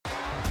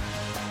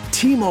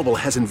T-Mobile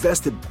has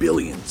invested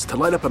billions to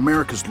light up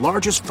America's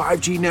largest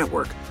 5G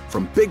network,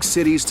 from big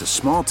cities to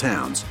small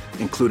towns,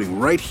 including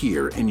right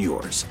here in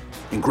yours.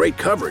 And great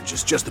coverage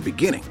is just the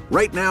beginning.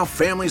 Right now,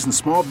 families and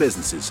small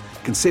businesses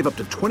can save up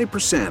to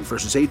 20%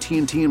 versus AT&T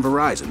and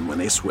Verizon when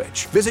they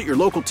switch. Visit your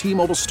local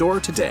T-Mobile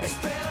store today.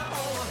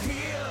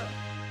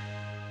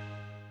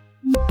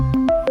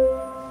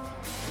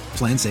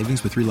 Plan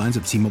savings with 3 lines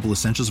of T-Mobile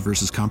Essentials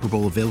versus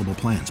comparable available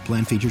plans.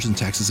 Plan features and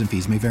taxes and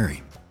fees may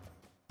vary.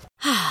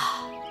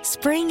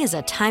 Spring is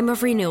a time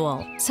of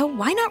renewal, so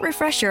why not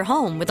refresh your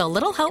home with a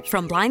little help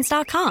from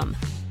Blinds.com?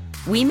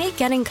 We make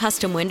getting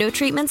custom window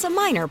treatments a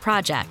minor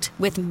project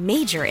with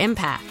major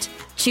impact.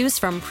 Choose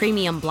from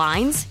premium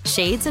blinds,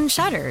 shades, and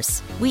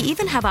shutters. We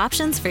even have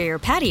options for your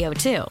patio,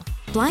 too.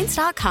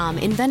 Blinds.com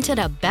invented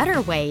a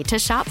better way to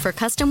shop for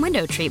custom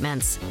window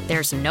treatments.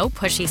 There's no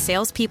pushy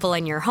salespeople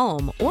in your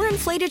home or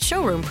inflated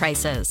showroom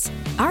prices.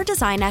 Our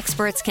design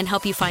experts can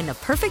help you find the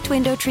perfect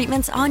window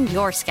treatments on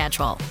your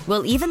schedule.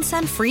 We'll even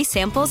send free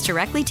samples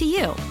directly to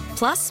you.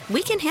 Plus,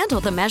 we can handle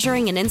the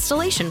measuring and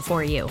installation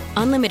for you.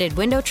 Unlimited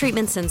window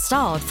treatments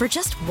installed for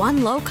just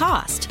one low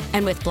cost.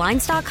 And with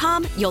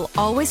Blinds.com, you'll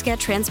always get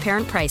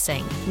transparent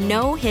pricing.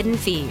 No hidden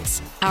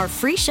fees. Our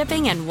free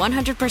shipping and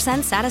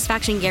 100%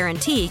 satisfaction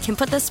guarantee can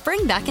put the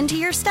spring back into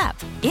your step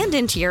and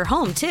into your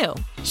home, too.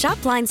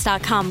 Shop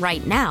Blinds.com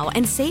right now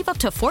and save up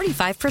to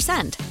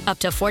 45%. Up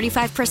to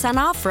 45%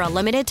 off for a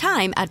limited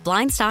time at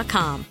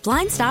Blinds.com.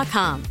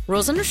 Blinds.com.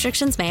 Rules and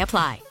restrictions may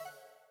apply.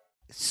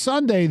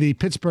 Sunday, the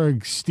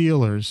Pittsburgh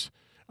Steelers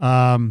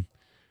took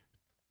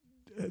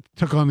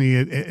on the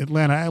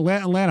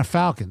Atlanta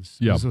Falcons.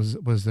 Yep.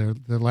 Was their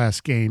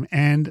last game.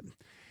 And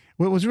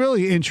what was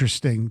really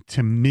interesting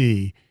to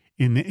me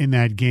in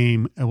that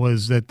game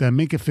was that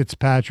Minkah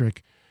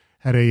Fitzpatrick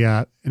had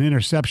an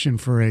interception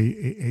for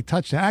a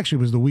touchdown. Actually,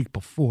 it was the week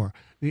before.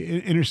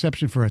 The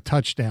interception for a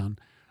touchdown.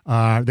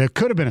 That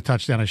could have been a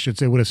touchdown, I should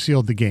say, would have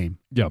sealed the game.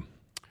 Yeah.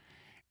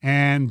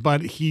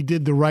 But he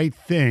did the right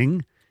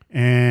thing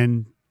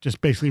and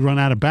just basically run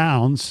out of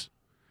bounds.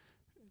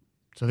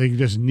 So they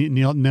just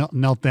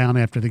knelt down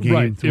after the game.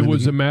 Right. It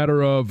was a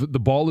matter of the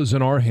ball is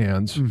in our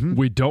hands. Mm-hmm.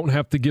 We don't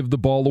have to give the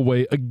ball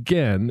away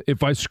again.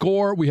 If I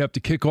score, we have to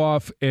kick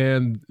off,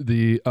 and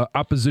the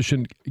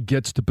opposition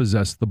gets to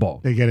possess the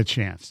ball. They get a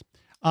chance,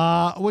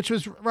 which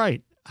was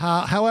right.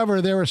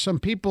 However, there were some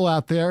people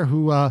out there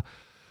who,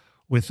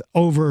 with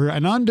over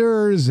and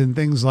unders and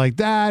things like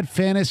that,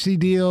 fantasy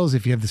deals,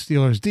 if you have the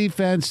Steelers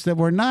defense, that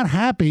were not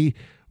happy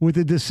with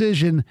the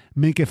decision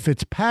Minkah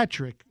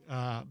Fitzpatrick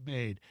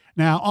made.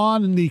 Now,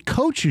 on the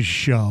coach's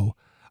show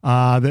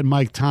that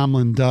Mike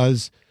Tomlin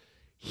does,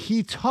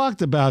 he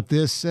talked about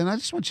this, and I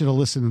just want you to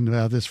listen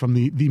about this from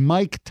the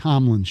Mike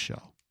Tomlin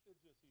show.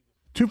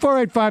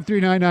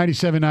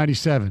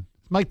 248-539-9797.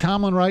 Mike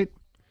Tomlin, right?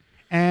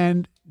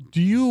 And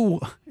do you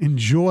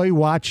enjoy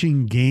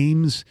watching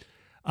games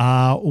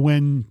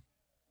when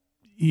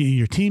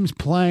your team's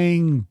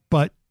playing,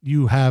 but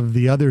you have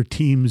the other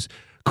team's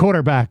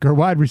quarterback or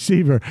wide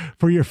receiver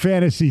for your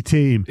fantasy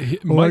team,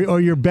 or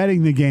you're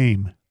betting the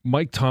game?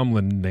 Mike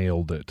Tomlin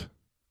nailed it.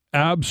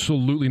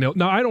 Absolutely nailed it.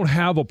 Now, I don't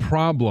have a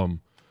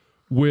problem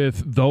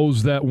with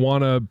those that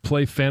want to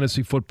play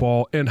fantasy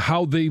football and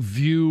how they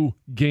view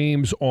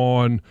games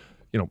on,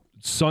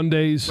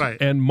 Sundays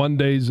and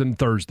Mondays and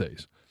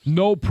Thursdays.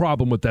 No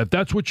problem with that.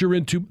 That's what you're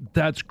into.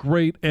 That's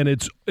great, and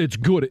it's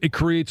good. It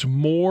creates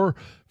more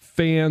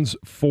fans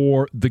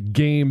for the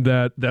game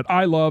that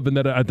I love and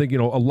that I think,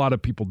 a lot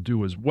of people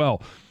do as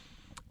well.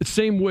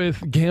 Same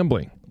with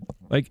gambling.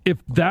 Like, if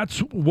that's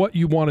what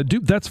you want to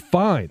do, that's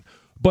fine.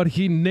 But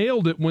he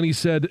nailed it when he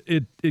said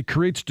it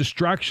creates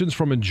distractions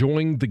from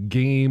enjoying the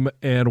game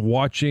and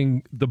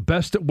watching the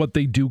best at what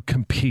they do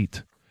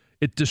compete.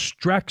 It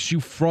distracts you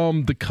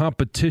from the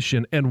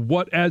competition and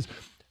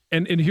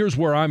and here's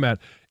where I'm at.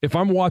 If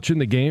I'm watching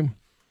the game,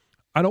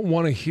 I don't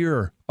want to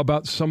hear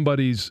about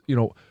somebody's,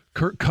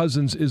 Kirk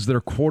Cousins is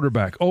their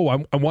quarterback. Oh,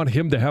 I want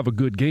him to have a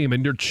good game.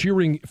 And they're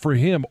cheering for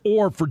him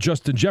or for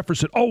Justin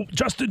Jefferson. Oh,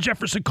 Justin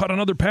Jefferson caught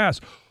another pass.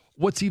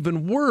 What's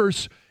even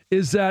worse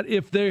is that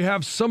if they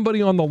have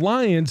somebody on the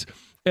Lions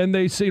and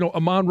they say,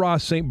 Amon-Ra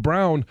St.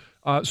 Brown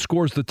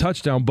scores the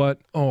touchdown, but,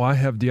 I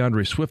have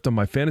DeAndre Swift on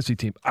my fantasy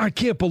team. I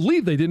can't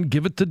believe they didn't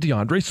give it to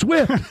DeAndre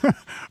Swift.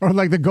 Or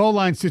like the goal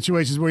line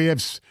situations where you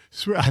have,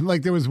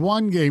 like there was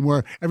one game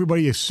where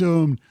everybody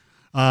assumed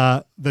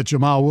that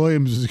Jamal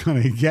Williams is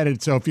going to get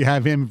it. So if you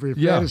have him for your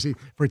fantasy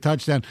for a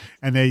touchdown,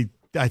 and I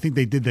think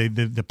they did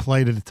the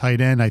play to the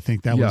tight end. I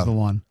think that was the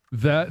one.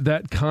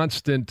 That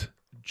constant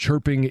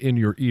chirping in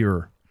your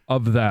ear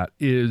of that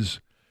is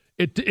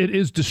it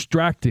is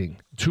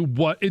distracting to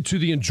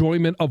the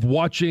enjoyment of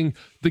watching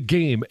the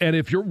game. And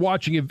if you're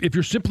watching, if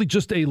you're simply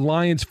just a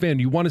Lions fan,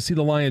 you want to see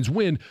the Lions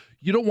win,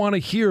 you don't want to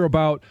hear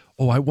about,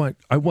 I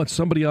want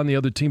somebody on the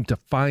other team to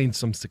find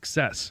some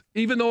success.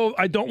 Even though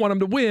I don't want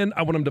them to win,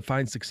 I want them to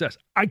find success.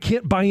 I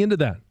can't buy into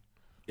that.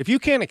 If you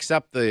can't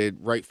accept the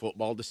right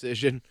football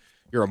decision,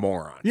 you're a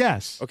moron.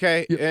 Yes.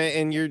 Okay?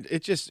 And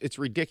it's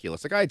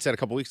ridiculous. Like I had said a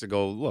couple weeks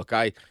ago, look,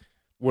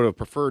 would have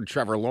preferred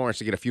Trevor Lawrence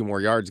to get a few more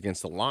yards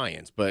against the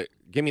Lions, but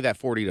give me that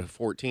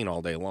 40-14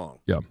 all day long.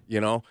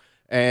 Yeah.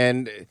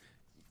 And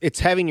it's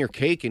having your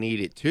cake and eat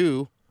it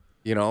too,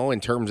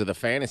 in terms of the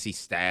fantasy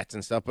stats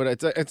and stuff.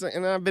 But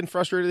and I've been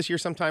frustrated this year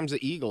sometimes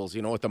the Eagles,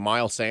 with the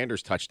Miles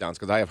Sanders touchdowns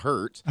because I have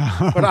Hurts.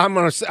 But I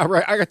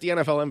got the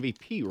NFL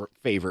MVP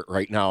favorite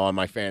right now on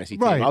my fantasy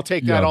team. Right. I'll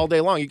take that all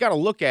day long. You got to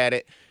look at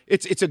it.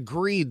 It's a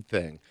greed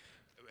thing.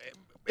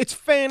 It's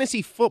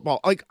fantasy football.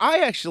 Like, I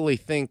actually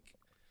think,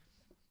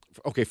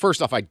 okay,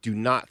 first off, I do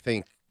not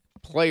think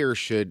players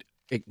should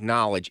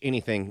acknowledge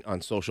anything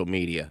on social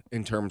media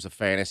in terms of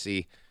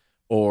fantasy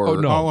or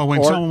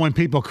when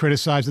people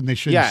criticize them, they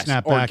shouldn't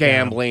snap back. Or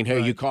gambling.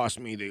 Hey, you cost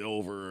me the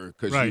over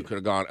because you could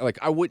have gone. Like,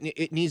 I wouldn't.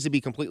 It needs to be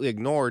completely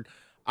ignored.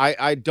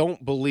 I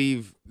don't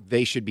believe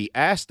they should be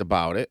asked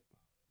about it.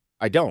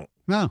 I don't.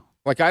 No.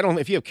 Like, I don't.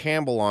 If you have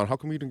Campbell on, how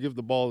come you didn't give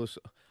the ball this?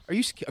 Are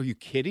you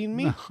kidding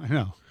me? No, I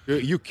know.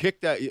 You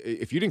kicked that.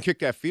 If you didn't kick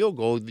that field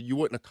goal, you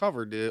wouldn't have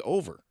covered the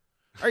over.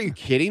 Are you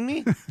kidding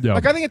me? Yeah.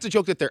 Like, I think it's a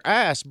joke that they're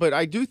asked, but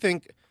I do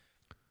think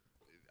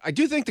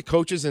the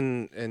coaches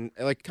and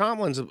like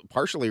Tomlin's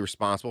partially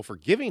responsible for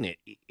giving it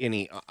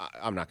any.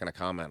 I'm not going to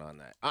comment on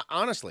that.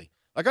 Honestly,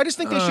 like, I just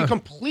think they should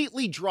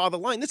completely draw the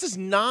line. This is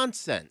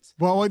nonsense.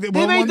 Well, they were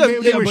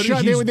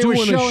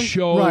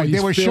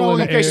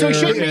showing. Okay, so he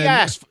shouldn't be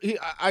asked.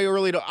 I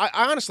really don't.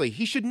 I honestly,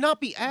 he should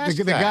not be asked.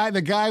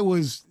 The guy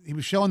was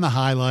showing the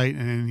highlight,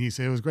 and he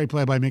said it was a great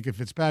play by Minka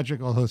Fitzpatrick.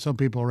 Although some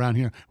people around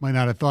here might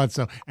not have thought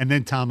so. And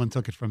then Tomlin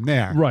took it from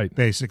there, right?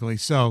 Basically.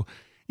 So,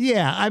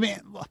 yeah, I mean,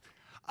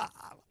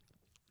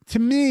 to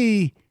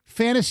me,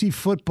 fantasy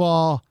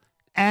football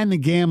and the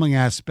gambling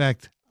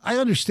aspect, I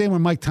understand where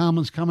Mike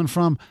Tomlin's coming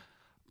from.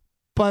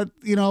 But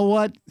you know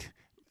what?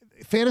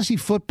 Fantasy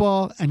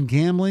football and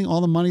gambling,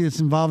 all the money that's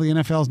involved, the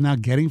NFL is now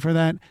getting for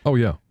that. Oh,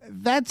 yeah.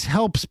 That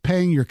helps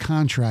paying your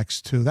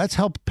contracts, too. That's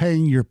helped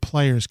paying your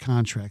players'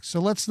 contracts. So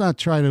let's not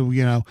try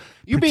to,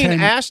 You're being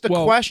asked a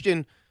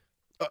question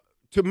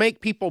to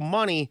make people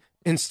money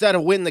instead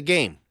of win the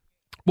game.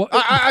 Well,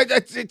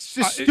 it's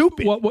just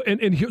stupid.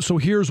 So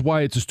here's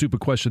why it's a stupid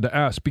question to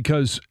ask.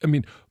 Because, I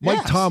mean,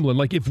 Mike Tomlin,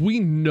 like, if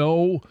you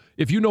know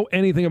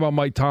anything about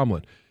Mike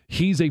Tomlin,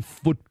 he's a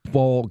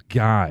football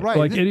guy. Right.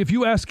 Like, and if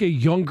you ask a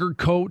younger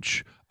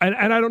coach, and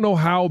I don't know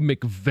how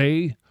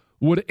McVay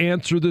would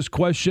answer this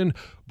question,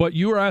 but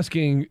you're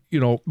asking,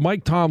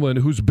 Mike Tomlin,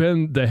 who's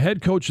been the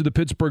head coach of the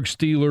Pittsburgh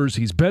Steelers,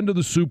 he's been to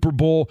the Super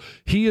Bowl,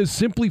 he is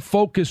simply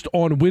focused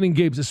on winning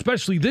games,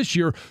 especially this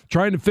year,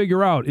 trying to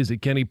figure out, is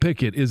it Kenny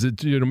Pickett? Is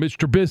it, Mitch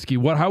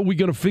Trubisky? How are we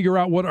going to figure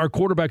out what our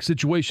quarterback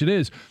situation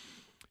is?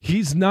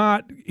 He's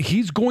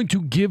going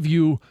to give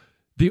you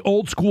the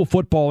old school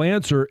football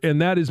answer,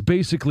 and that is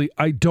basically,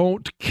 I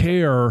don't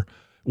care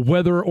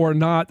whether or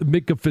not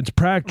Minka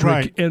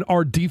Fitzpatrick and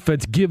our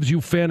defense gives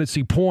you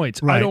fantasy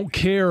points. Right. I don't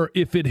care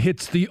if it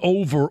hits the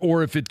over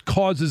or if it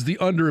causes the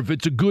under, if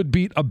it's a good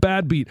beat, a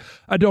bad beat.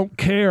 I don't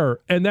care.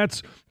 And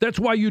that's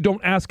why you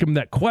don't ask him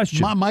that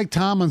question. Mike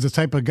Tomlin's the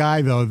type of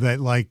guy, though, that,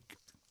 like,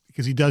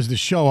 because he does the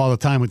show all the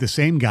time with the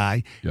same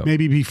guy,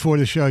 maybe before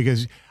the show he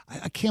goes,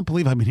 I can't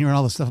believe I've been hearing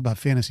all this stuff about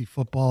fantasy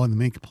football and the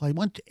Minka play.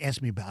 Why don't you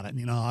ask me about it?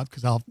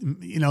 Because I'll,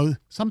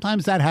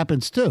 sometimes that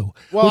happens too.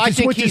 Well, I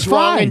think he's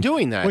wrong in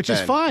doing that. Which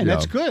is fine. Yeah.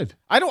 That's good.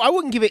 I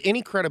wouldn't give it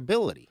any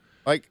credibility.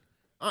 Like,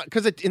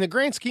 because in the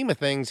grand scheme of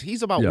things,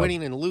 he's about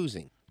winning and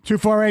losing.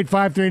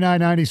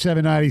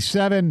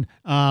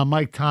 248-539-9797.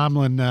 Mike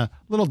Tomlin, a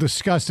little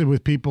disgusted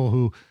with people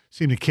who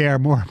seem to care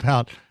more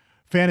about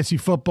fantasy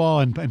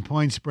football and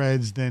point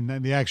spreads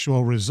than the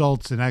actual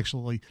results and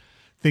actually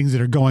things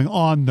that are going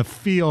on the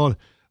field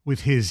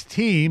with his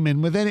team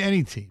and with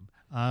any team.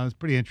 It's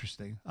pretty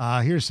interesting.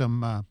 Here's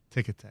some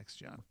ticket text,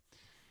 John.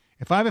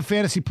 If I have a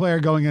fantasy player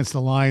going against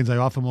the Lions, I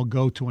often will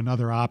go to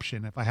another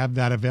option if I have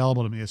that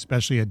available to me,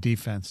 especially a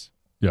defense.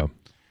 Yeah.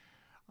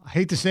 I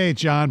hate to say it,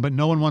 John, but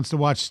no one wants to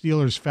watch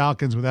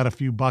Steelers-Falcons without a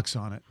few bucks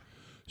on it.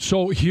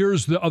 So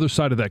here's the other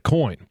side of that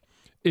coin.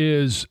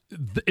 Is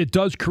it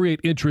does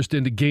create interest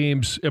into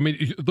games. I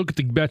mean, look at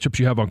the matchups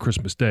you have on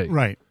Christmas Day.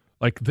 Right.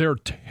 Like, they're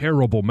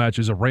terrible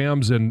matches of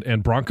Rams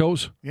and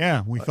Broncos.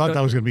 Yeah, we thought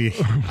that was going to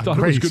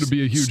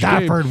be a huge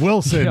Stafford game.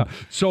 Wilson. Yeah.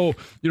 So,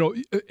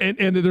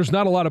 and there's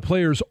not a lot of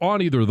players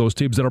on either of those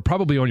teams that are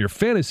probably on your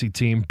fantasy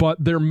team,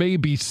 but there may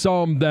be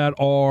some that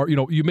are,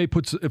 you may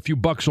put a few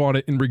bucks on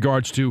it in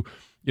regards to,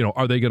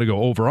 are they going to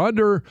go over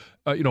under?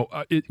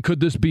 Could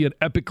this be an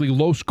epically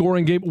low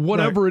scoring game?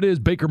 Whatever it is,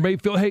 Baker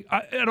Mayfield, hey,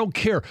 I don't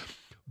care.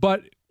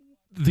 But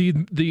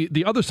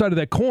the other side of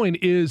that coin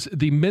is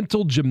the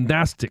mental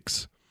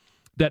gymnastics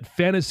that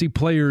fantasy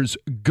players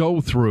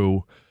go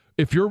through.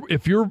 If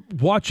you're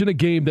watching a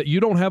game that you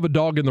don't have a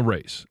dog in the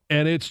race,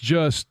 and it's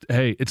just,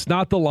 hey, it's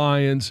not the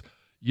Lions,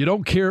 you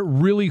don't care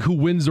really who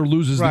wins or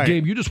loses the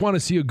game, you just want to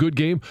see a good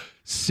game,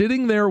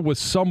 sitting there with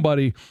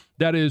somebody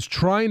that is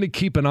trying to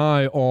keep an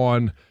eye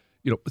on,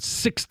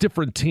 6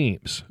 different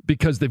teams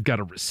because they've got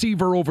a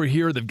receiver over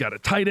here, they've got a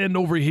tight end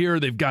over here,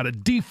 they've got a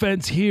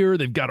defense here,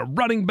 they've got a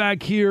running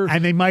back here.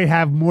 And they might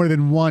have more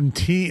than one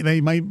team.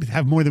 They might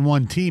have more than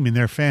one team in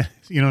their fan.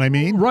 You know what I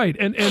mean? Right.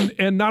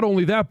 And not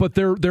only that, but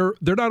they're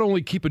not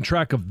only keeping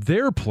track of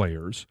their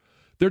players,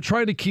 they're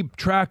trying to keep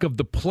track of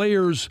the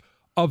players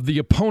of the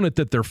opponent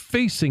that they're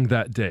facing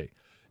that day.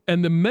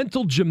 And the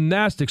mental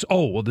gymnastics,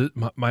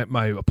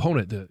 my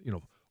opponent,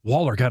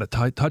 Waller got a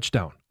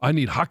touchdown. I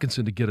need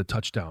Hockenson to get a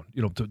touchdown,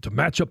 to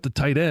match up the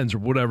tight ends or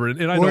whatever.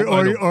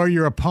 Or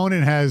your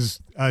opponent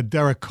has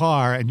Derek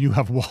Carr and you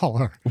have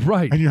Waller.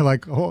 Right. And you're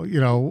like,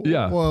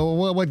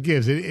 well, what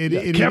gives?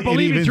 Can't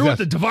believe he threw it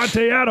to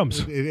Devontae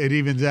Adams. It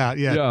evens out,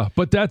 yeah. Yeah,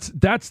 but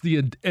that's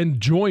the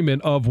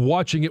enjoyment of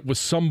watching it with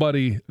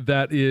somebody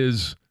that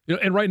is,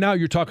 and right now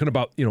you're talking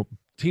about,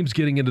 teams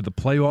getting into the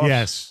playoffs.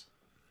 Yes.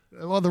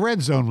 Well, the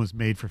red zone was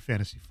made for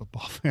fantasy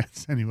football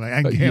fans anyway,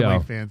 and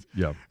gambling fans.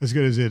 Yeah. As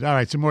good as it. All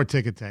right, some more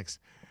ticket text.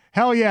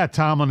 Hell yeah,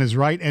 Tomlin is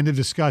right. End of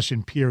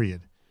discussion,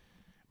 period.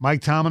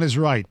 Mike Tomlin is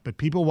right, but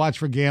people watch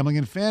for gambling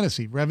and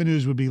fantasy.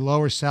 Revenues would be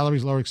lower,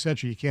 salaries lower,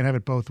 etc. You can't have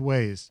it both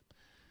ways.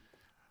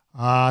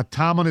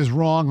 Tomlin is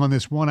wrong on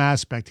this one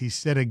aspect. He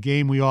said a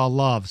game we all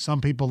love.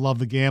 Some people love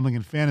the gambling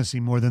and fantasy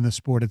more than the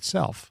sport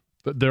itself.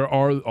 But there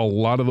are a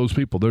lot of those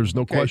people. There's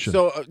no question.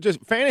 So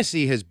just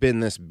fantasy has been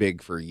this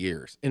big for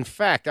years. In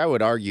fact, I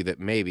would argue that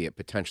maybe it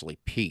potentially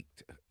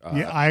peaked.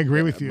 I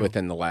agree with you.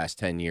 Within the last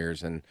 10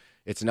 years, and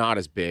it's not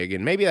as big.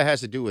 And maybe that has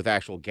to do with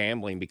actual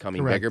gambling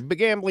becoming Correct. bigger. But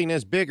gambling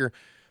is bigger.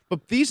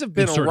 But these have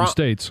been in certain around.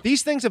 States.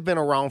 These things have been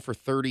around for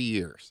 30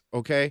 years,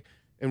 okay?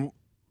 And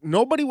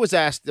nobody was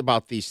asked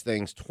about these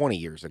things 20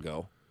 years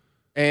ago.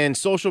 And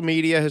social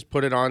media has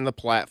put it on the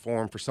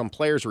platform for some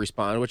players to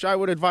respond, which I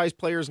would advise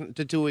players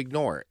to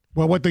ignore it.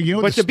 Well, but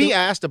to be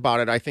asked about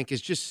it, I think,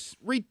 is just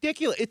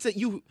ridiculous.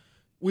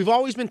 We've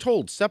always been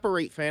told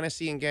separate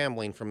fantasy and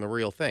gambling from the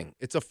real thing.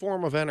 It's a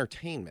form of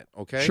entertainment.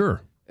 Okay,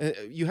 sure.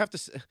 You have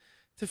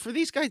to for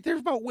these guys, they're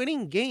about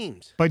winning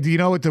games. But do you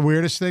know what the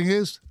weirdest thing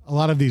is? A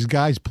lot of these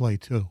guys play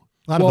too.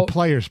 A lot of the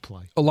players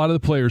play. A lot of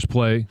the players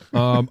play.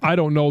 I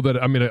don't know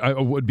that. I mean, I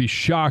would be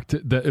shocked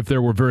that if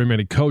there were very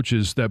many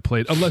coaches that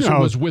played, unless it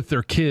was with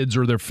their kids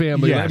or their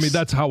family. Yes. I mean,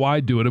 that's how I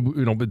do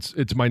it.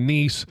 It's my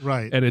niece,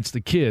 right, and it's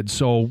the kids.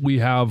 So we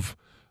have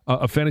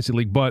a fantasy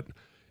league, but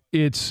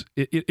it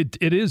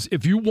is,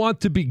 if you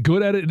want to be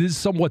good at it, it is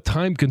somewhat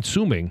time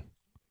consuming.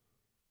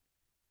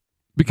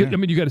 Because, I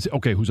mean, you got to say,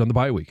 okay, who's on the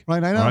bye week?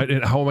 Right, I know. Right?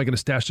 And how am I going to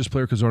stash this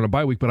player because they're on a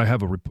bye week, but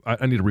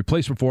I need a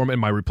replacement for him,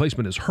 and my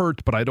replacement is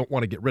hurt, but I don't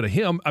want to get rid of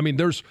him. I mean,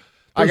 there's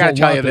I got to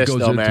tell you this,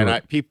 though,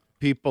 man.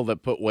 people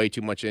that put way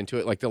too much into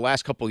it, like the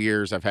last couple of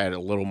years, I've had a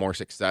little more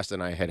success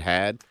than I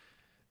had,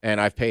 and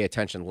I've paid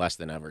attention less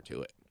than ever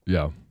to it.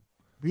 Yeah.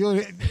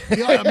 I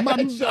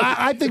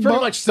think pretty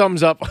much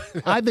sums up.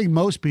 I think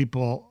most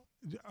people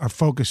are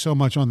focused so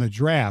much on the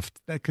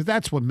draft because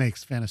that's what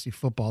makes fantasy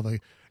football,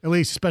 at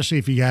least especially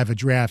if you have a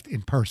draft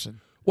in person.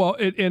 Well,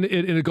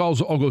 it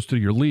all goes to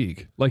your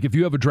league. Like if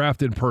you have a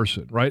draft in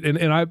person, right?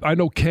 And I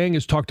know Kang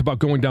has talked about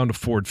going down to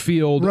Ford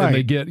Field, right, and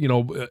they get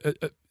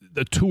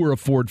the tour of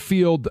Ford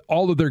Field.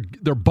 All of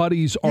their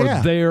buddies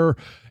are there,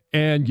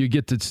 and you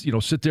get to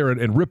sit there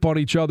and rip on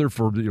each other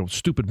for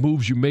stupid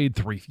moves you made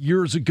 3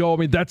 years ago. I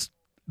mean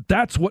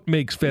that's what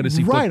makes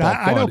fantasy football fun.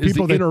 I know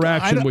people the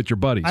interaction with your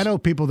buddies. I know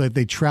people that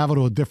they travel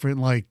to a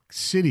different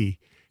city.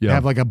 They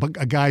have like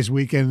a guy's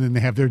weekend and they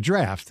have their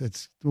draft.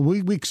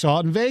 We saw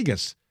it in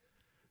Vegas.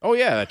 Oh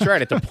yeah, that's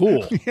right, at the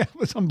pool. Yeah, it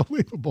was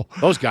unbelievable.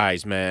 Those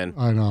guys, man.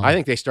 I know. I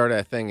think they started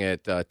that thing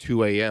at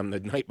 2 a.m. the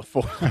night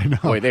before. I know.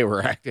 Boy, they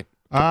were acting.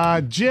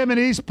 Jim in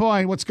East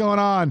Point, what's going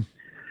on?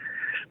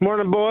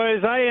 Morning,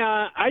 boys.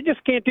 I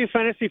just can't do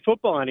fantasy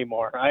football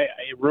anymore.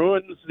 It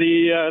ruins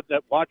the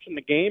watching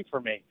the game for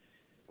me.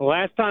 The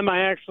last time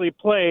I actually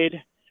played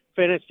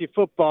fantasy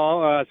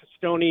football,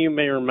 Stoney, you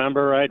may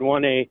remember, I'd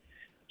won a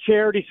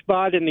charity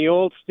spot in the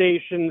old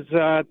station's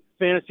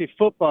fantasy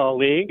football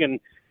league, and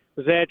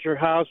was at your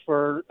house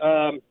for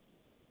the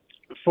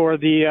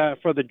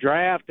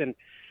draft. And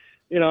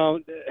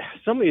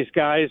some of these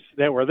guys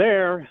that were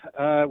there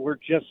were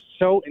just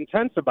so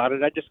intense about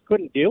it. I just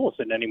couldn't deal with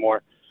it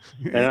anymore,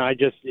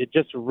 and it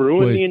just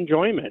ruined the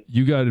enjoyment.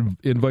 You got an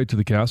invite to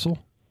the castle?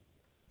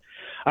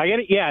 I get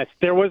it. Yes,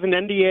 there was an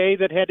NDA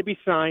that had to be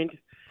signed.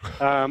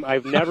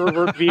 I've never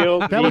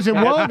revealed. That was in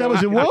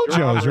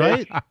Wojo's,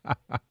 right?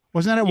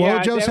 Wasn't that at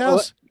Wojo's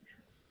house?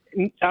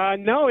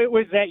 No, it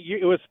was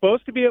it was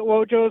supposed to be at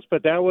Wojo's,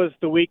 but that was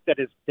the week that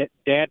his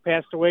dad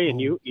passed away, and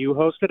you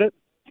hosted it.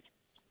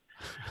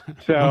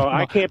 So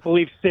I can't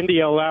believe Cindy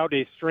allowed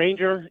a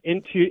stranger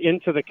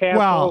into the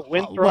castle.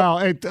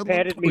 Winthrop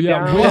patted me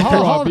down.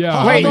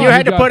 Wait, you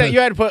had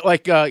to put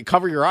like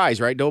cover your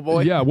eyes, right,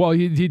 Doughboy? Yeah. Well,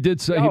 he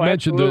did say he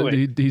mentioned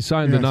he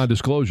signed the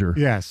non-disclosure.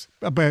 Yes,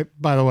 but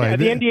by the way,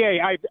 the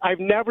NDA. I've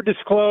never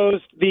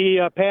disclosed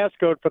the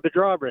passcode for the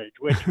drawbridge,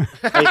 which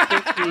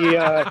I think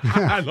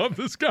I love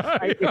this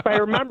guy. If I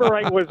remember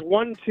right, was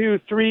 1, 2,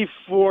 3,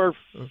 4,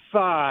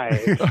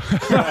 5.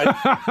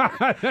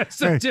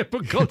 That's a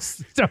typical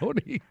Stoney.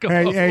 Tony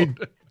Goat. Hey,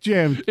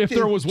 Jim. If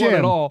there was one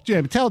at all.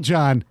 Jim, tell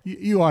John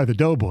you are the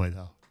doughboy,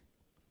 though.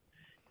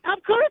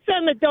 Of course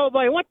I'm the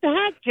doughboy. What the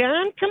heck,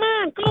 John? Come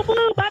on, go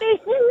blue, buddy.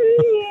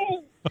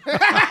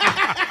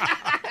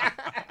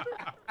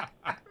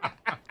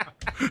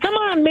 Come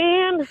on,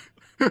 man.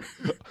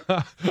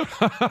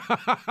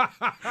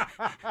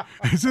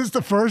 Is this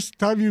the first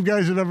time you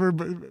guys have ever?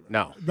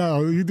 No.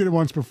 No, you did it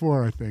once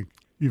before, I think.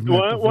 You've met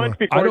before. Once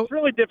before. It's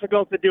really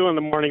difficult to do in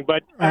the morning,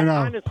 but I know.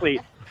 honestly,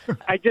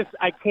 I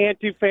can't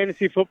do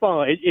fantasy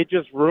football. It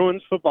just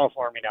ruins football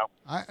for me now.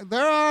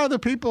 There are other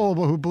people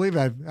who believe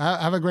that.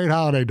 Have a great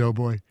holiday,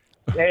 doughboy.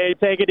 Hey,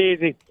 take it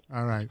easy.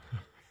 All right.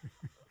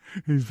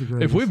 He's the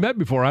greatest. If we've met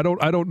before, I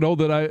don't know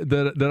that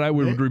I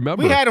would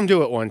remember. We had him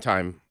do it one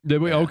time.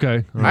 Did we? Yeah.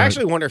 Okay. All I right.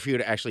 actually wonder if he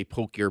would actually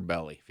poke your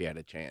belly if he had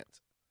a chance.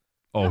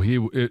 Oh,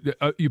 you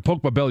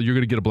poke my belly, you're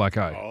going to get a black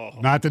eye. Oh.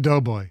 Not the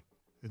doughboy.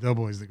 The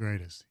doughboy's the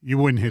greatest. You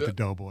wouldn't hit the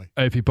doughboy.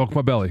 If he poked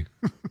my belly,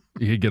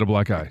 he'd get a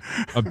black eye.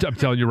 I'm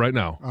telling you right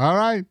now. All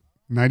right.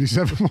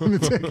 97 won the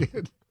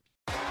ticket.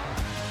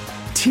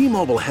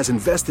 T-Mobile has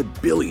invested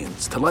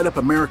billions to light up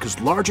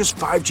America's largest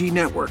 5G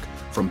network,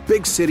 from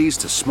big cities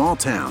to small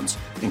towns,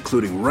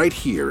 including right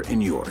here in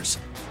yours.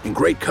 And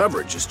great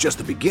coverage is just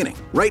the beginning.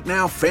 Right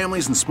now,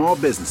 families and small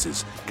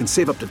businesses can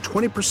save up to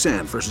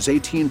 20% versus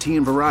AT&T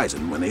and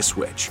Verizon when they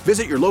switch.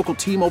 Visit your local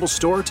T-Mobile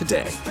store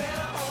today.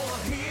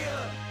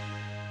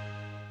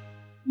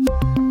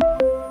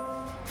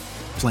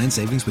 Plan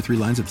savings with 3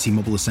 lines of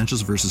T-Mobile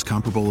Essentials versus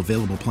comparable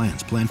available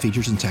plans. Plan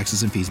features and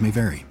taxes and fees may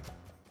vary.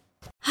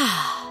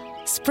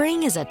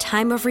 Spring is a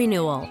time of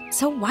renewal,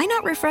 so why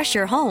not refresh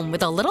your home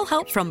with a little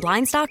help from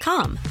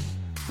Blinds.com?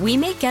 We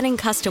make getting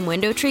custom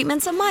window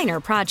treatments a minor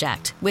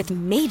project with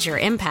major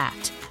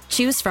impact.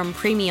 Choose from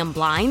premium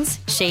blinds,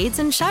 shades,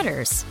 and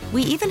shutters.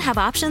 We even have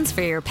options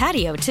for your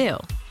patio, too.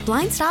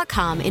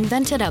 Blinds.com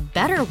invented a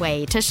better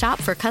way to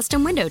shop for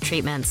custom window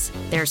treatments.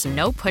 There's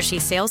no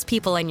pushy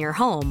salespeople in your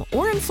home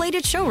or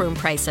inflated showroom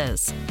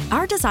prices.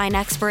 Our design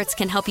experts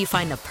can help you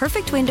find the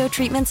perfect window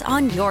treatments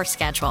on your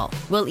schedule.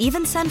 We'll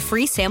even send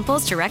free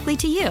samples directly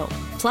to you.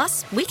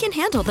 Plus, we can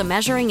handle the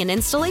measuring and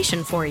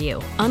installation for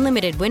you.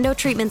 Unlimited window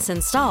treatments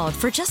installed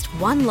for just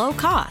one low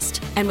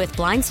cost. And with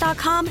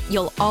Blinds.com,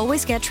 you'll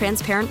always get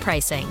transparent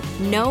pricing.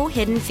 No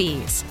hidden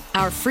fees.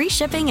 Our free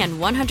shipping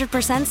and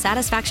 100%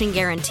 satisfaction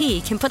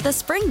guarantee can put the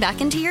spring back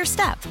into your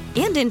step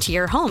and into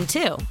your home,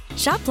 too.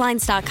 Shop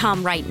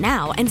Blinds.com right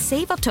now and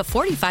save up to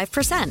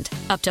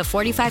 45%. Up to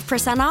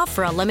 45% off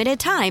for a limited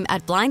time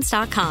at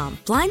Blinds.com.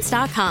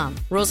 Blinds.com.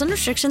 Rules and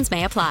restrictions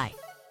may apply.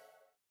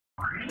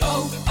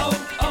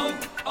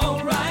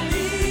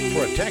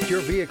 Protect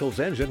your vehicle's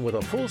engine with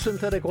a full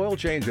synthetic oil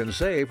change and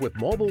save with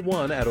Mobil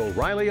 1 at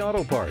O'Reilly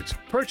Auto Parts.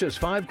 Purchase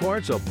 5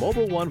 quarts of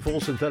Mobil 1 full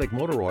synthetic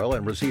motor oil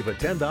and receive a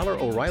 $10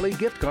 O'Reilly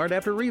gift card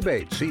after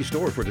rebate. See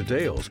store for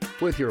details.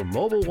 With your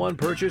Mobil 1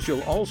 purchase,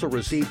 you'll also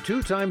receive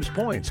 2 times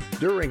points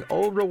during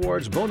Old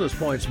Rewards Bonus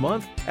Points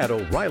Month at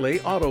O'Reilly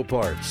Auto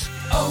Parts.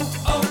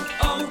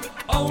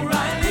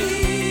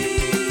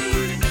 O'Reilly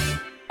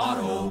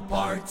Auto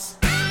Parts.